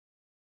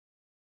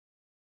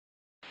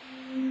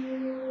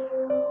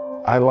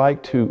I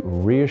like to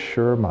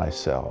reassure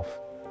myself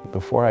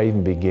before I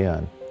even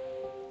begin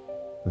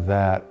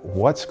that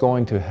what's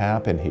going to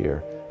happen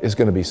here is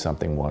going to be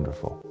something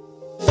wonderful.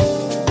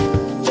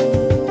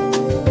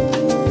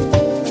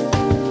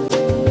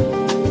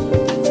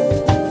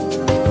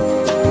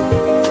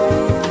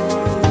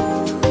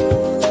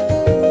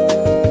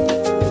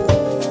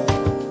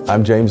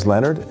 I'm James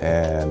Leonard,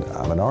 and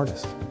I'm an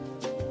artist.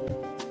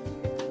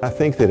 I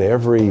think that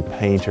every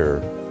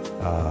painter,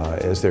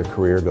 as their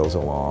career goes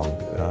along,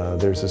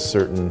 there's a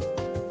certain,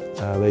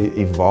 they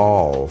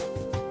evolve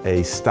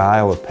a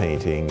style of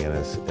painting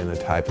and a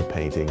type of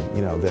painting,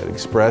 that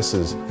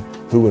expresses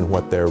who and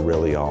what they're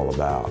really all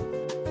about.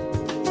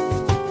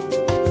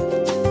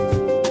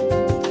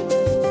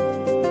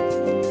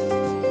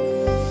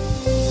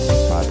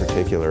 My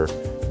particular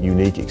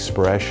unique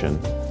expression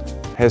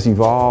has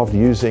evolved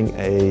using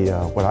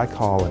what I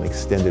call an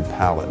extended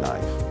palette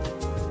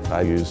knife.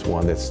 I use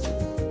one that's,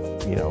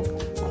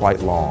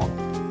 quite long,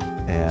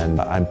 and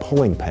I'm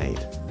pulling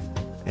paint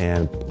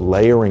and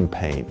layering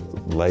paint,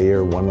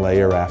 one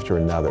layer after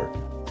another.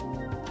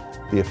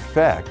 The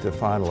effect, the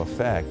final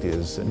effect,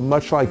 is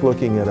much like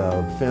looking at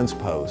a fence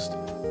post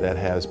that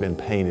has been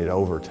painted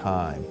over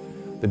time.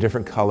 The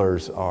different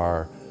colors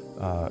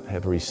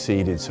have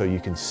receded so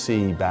you can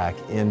see back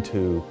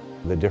into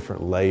the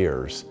different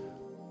layers.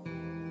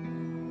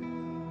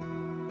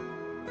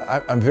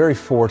 I'm very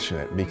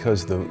fortunate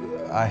because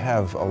I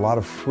have a lot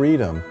of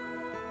freedom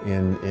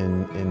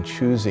in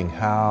choosing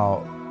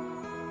how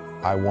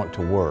I want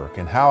to work.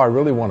 And how I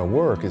really want to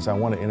work is I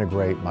want to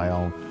integrate my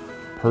own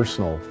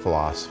personal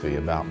philosophy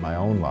about my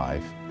own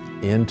life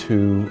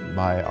into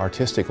my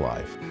artistic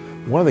life.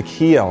 One of the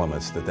key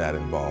elements that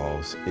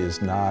involves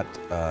is not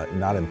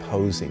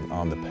imposing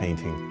on the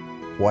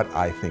painting what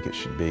I think it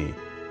should be,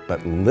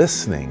 but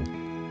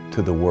listening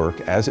to the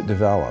work as it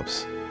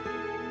develops.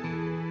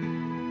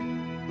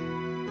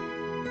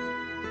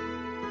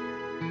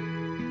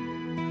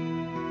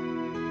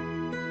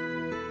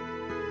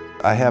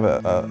 I have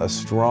a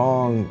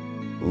strong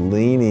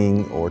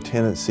leaning or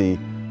tendency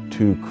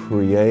to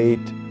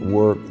create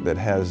work that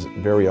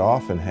very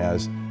often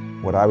has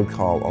what I would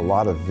call a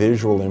lot of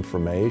visual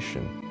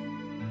information.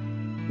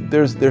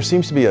 There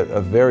seems to be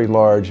very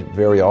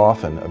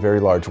often a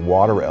very large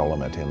water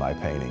element in my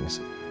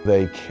paintings.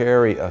 They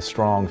carry a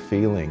strong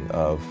feeling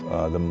of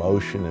the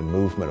motion and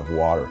movement of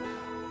water.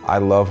 I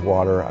love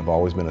water. I've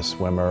always been a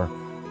swimmer.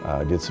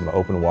 Did some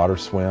open water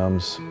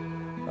swims.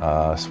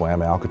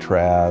 Swam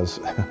Alcatraz,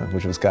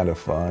 which was kind of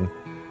fun,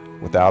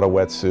 without a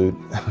wetsuit.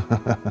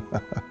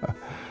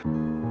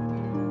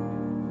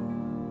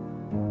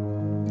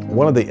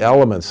 One of the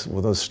elements, one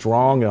of the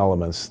strong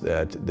elements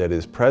that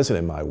is present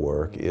in my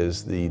work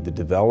is the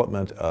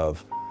development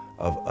of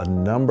a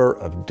number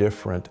of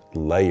different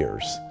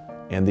layers.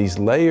 And these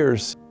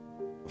layers,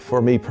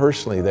 for me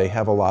personally, they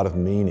have a lot of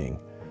meaning.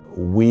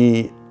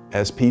 We,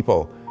 as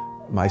people,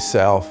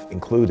 myself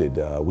included,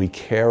 we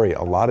carry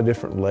a lot of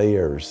different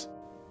layers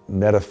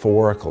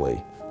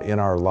metaphorically in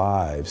our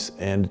lives,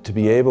 and to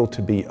be able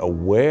to be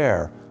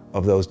aware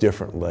of those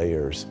different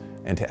layers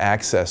and to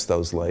access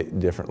those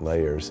different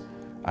layers,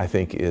 I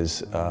think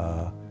is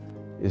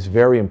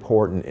very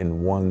important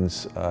in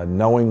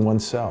knowing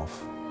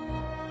oneself.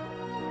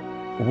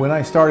 When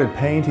I started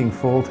painting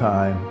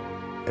full-time,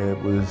 it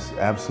was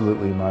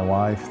absolutely my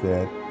wife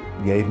that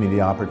gave me the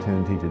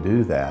opportunity to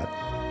do that.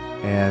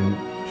 And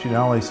she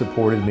not only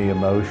supported me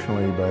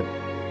emotionally, but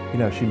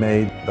she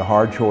made the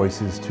hard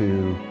choices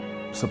to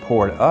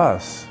support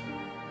us.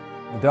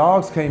 The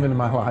dogs came into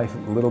my life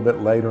a little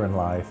bit later in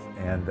life,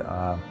 and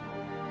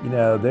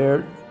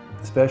they're,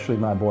 especially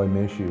my boy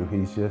Mishu,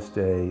 he's just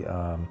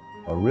a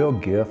real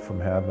gift from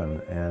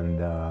heaven,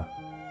 and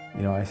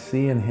I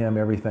see in him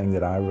everything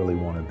that I really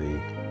want to be.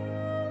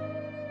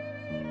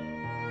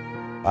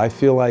 I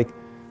feel like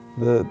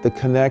the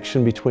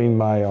connection between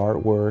my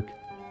artwork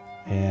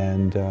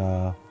and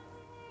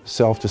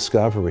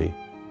self-discovery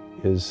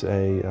is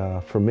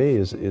for me,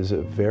 is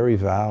a very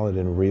valid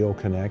and real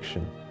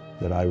connection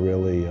that I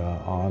really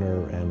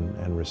honor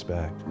and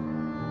respect.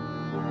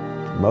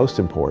 Most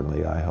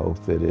importantly, I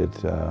hope that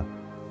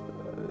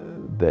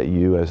that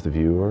you as the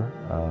viewer,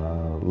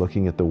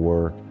 looking at the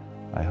work,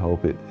 I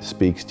hope it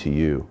speaks to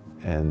you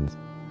and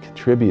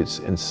contributes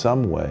in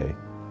some way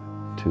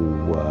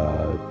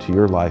to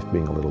your life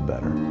being a little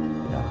better.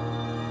 Yeah.